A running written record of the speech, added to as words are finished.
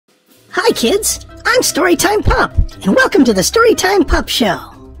Hi kids, I'm Storytime Pup, and welcome to the Storytime Pup Show.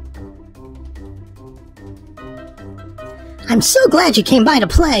 I'm so glad you came by to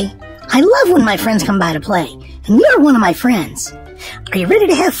play. I love when my friends come by to play, and you're one of my friends. Are you ready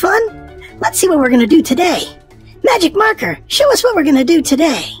to have fun? Let's see what we're going to do today. Magic marker, show us what we're going to do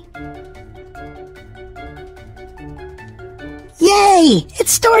today. Yay!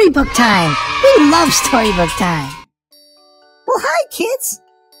 It's storybook time! We love storybook time! Well, hi kids,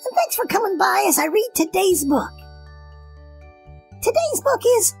 and thanks for coming by as I read today's book. Today's book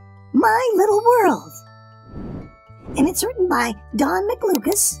is My Little World, and it's written by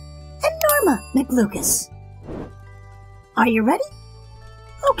McLucas and Norma McLucas. Are you ready?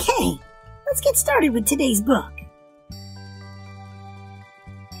 Okay, let's get started with today's book.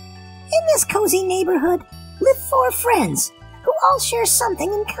 In this cozy neighborhood live 4 friends who all share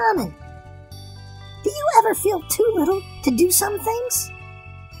something in common. Do you ever feel too little to do some things?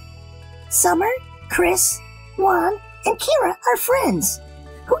 Summer, Chris, Juan, and Kira are friends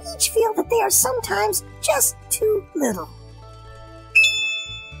who each feel that they are sometimes just too little.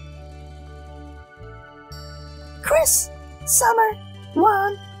 Chris, Summer,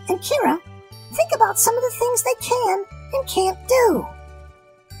 Juan, and Kira think about some of the things they can and can't do.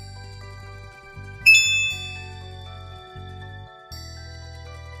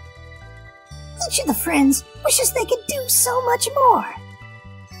 Each of the friends wishes they could do so much more.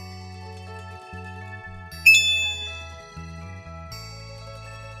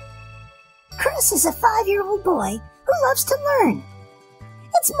 Chris is a 5-year-old boy who loves to learn.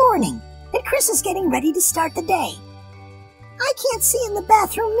 It's morning, and Chris is getting ready to start the day. I can't see in the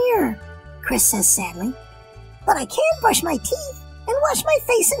bathroom mirror, Chris says sadly. But I can brush my teeth and wash my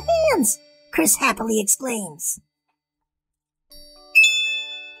face and hands, Chris happily exclaims.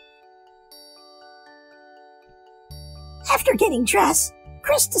 After getting dressed,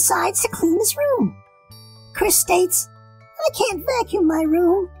 Chris decides to clean his room. Chris states, I can't vacuum my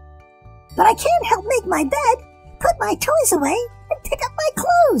room, but I can help make my bed, put my toys away, and pick up my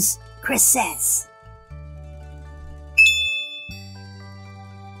clothes, Chris says.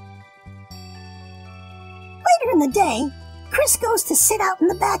 Later in the day, Chris goes to sit out in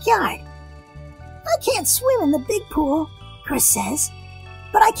the backyard. I can't swim in the big pool, Chris says,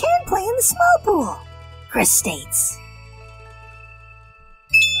 but I can play in the small pool, Chris states.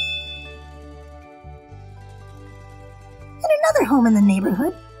 In another home in the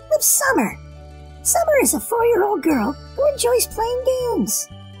neighborhood lives Summer. Summer is a 4-year-old girl who enjoys playing games.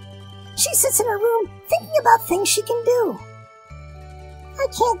 She sits in her room thinking about things she can do. I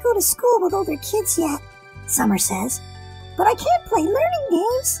can't go to school with older kids yet, Summer says, but I can play learning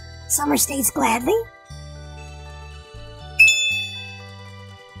games, Summer states gladly.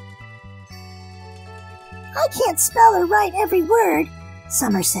 I can't spell or write every word,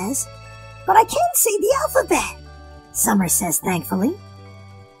 Summer says, but I can say the alphabet, Summer says thankfully.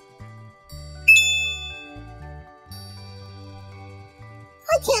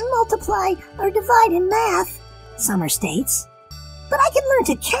 I can't multiply or divide in math, Summer states, but I can learn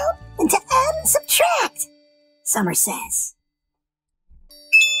to count and to add and subtract, Summer says.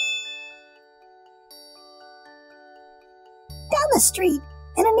 Down the street,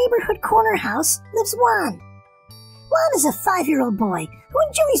 in a neighborhood corner house, lives Juan. Juan is a 5-year-old boy who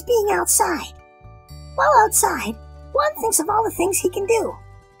enjoys being outside. While outside, Juan thinks of all the things he can do.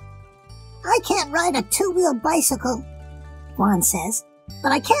 I can't ride a 2-wheeled bicycle, Juan says,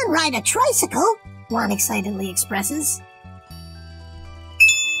 but I can ride a tricycle, Juan excitedly expresses.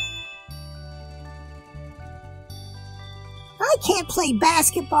 I can't play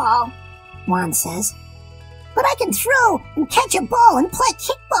basketball, Juan says, but I can throw and catch a ball and play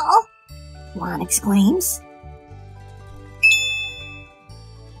kickball, Juan exclaims.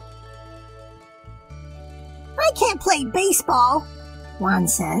 I can't play baseball, Juan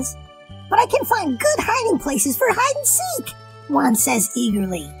says, but I can find good hiding places for hide and seek, Juan says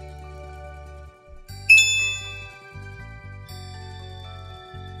eagerly.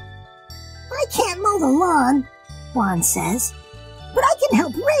 I can't mow the lawn, Juan says, but I can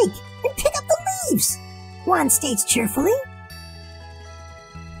help rake and pick up the leaves, Juan states cheerfully.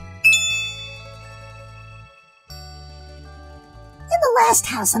 In the last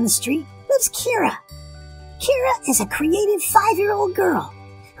house on the street lives Kira. Kira is a creative 5-year-old girl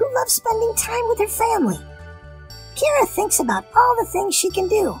who loves spending time with her family. Kira thinks about all the things she can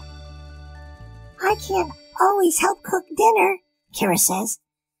do. I can't always help cook dinner, Kira says,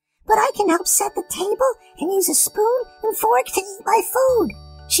 but I can help set the table and use a spoon and fork to eat my food,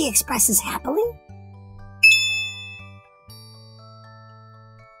 she expresses happily.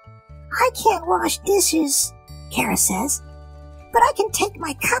 I can't wash dishes, Kara says, but I can take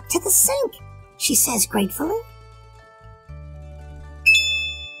my cup to the sink, she says gratefully.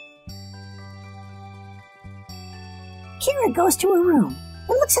 Kira goes to her room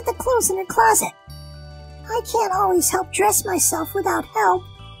and looks at the clothes in her closet. I can't always help dress myself without help,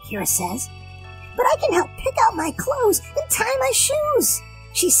 Kira says, but I can help pick out my clothes and tie my shoes,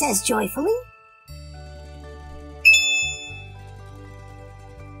 she says joyfully.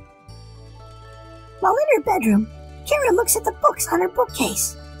 While in her bedroom, Kira looks at the books on her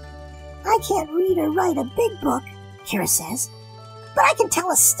bookcase. I can't read or write a big book, Kira says, but I can tell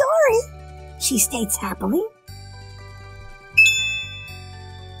a story, she states happily.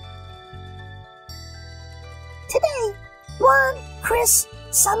 Today, Juan, Chris,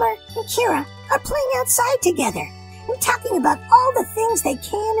 Summer, and Kira are playing outside together and talking about all the things they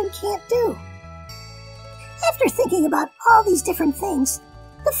can and can't do. After thinking about all these different things,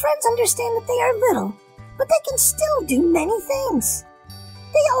 the friends understand that they are little, but they can still do many things.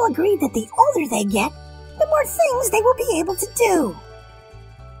 They all agree that the older they get, the more things they will be able to do.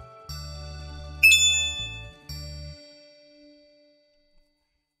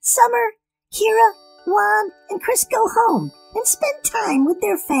 Summer, Kira, Juan, and Chris go home and spend time with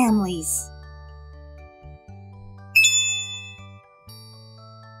their families.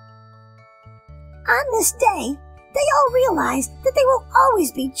 On this day, they all realize that they will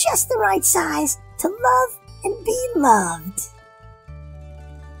always be just the right size to love and be loved.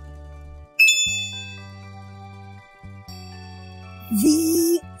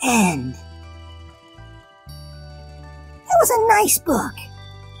 The end. It was a nice book.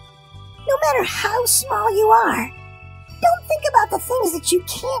 No matter how small you are, don't think about the things that you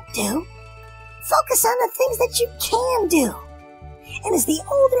can't do. Focus on the things that you can do. And as the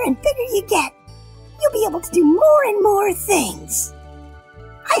older and bigger you get, you'll be able to do more and more things.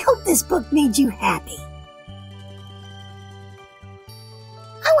 I hope this book made you happy.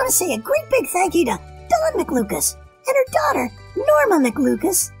 I want to say a great big thank you to Dawn McLucas and her daughter, Norma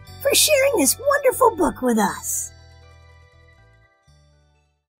McLucas, for sharing this wonderful book with us.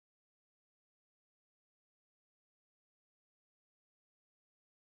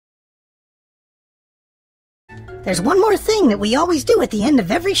 There's one more thing that we always do at the end of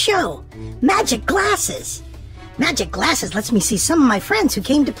every show. Magic glasses. Magic glasses lets me see some of my friends who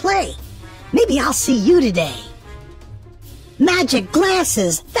came to play. Maybe I'll see you today. Magic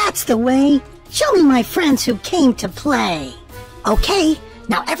glasses, that's the way. Show me my friends who came to play. Okay,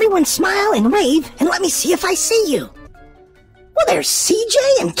 now everyone smile and wave and let me see if I see you. Well, there's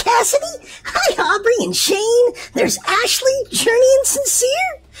CJ and Cassidy. Hi, Aubrey and Shane. There's Ashley, Journey, and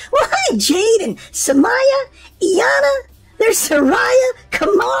Sincere. Well, hi, Jade and Samaya, Iana. There's Soraya,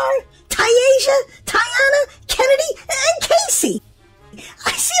 Kamar, Tyasia, Tiana, Kennedy, and Casey.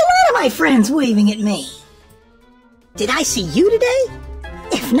 I see a lot of my friends waving at me. Did I see you today?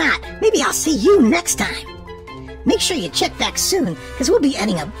 If not, maybe I'll see you next time. Make sure you check back soon, because we'll be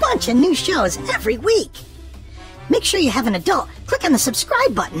adding a bunch of new shows every week. Make sure you have an adult. Click on the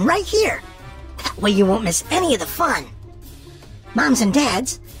subscribe button right here. That way you won't miss any of the fun. Moms and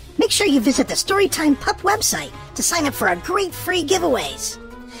dads, make sure you visit the Storytime Pup website to sign up for our great free giveaways.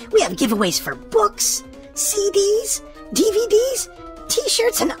 We have giveaways for books, CDs, DVDs,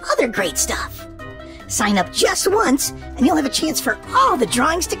 t-shirts, and other great stuff. Sign up just once, and you'll have a chance for all the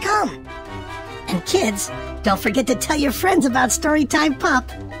drawings to come. And kids, don't forget to tell your friends about Storytime Pup.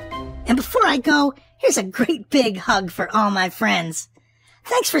 And before I go, here's a great big hug for all my friends.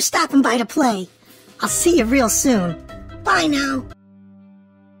 Thanks for stopping by to play. I'll see you real soon. Bye now.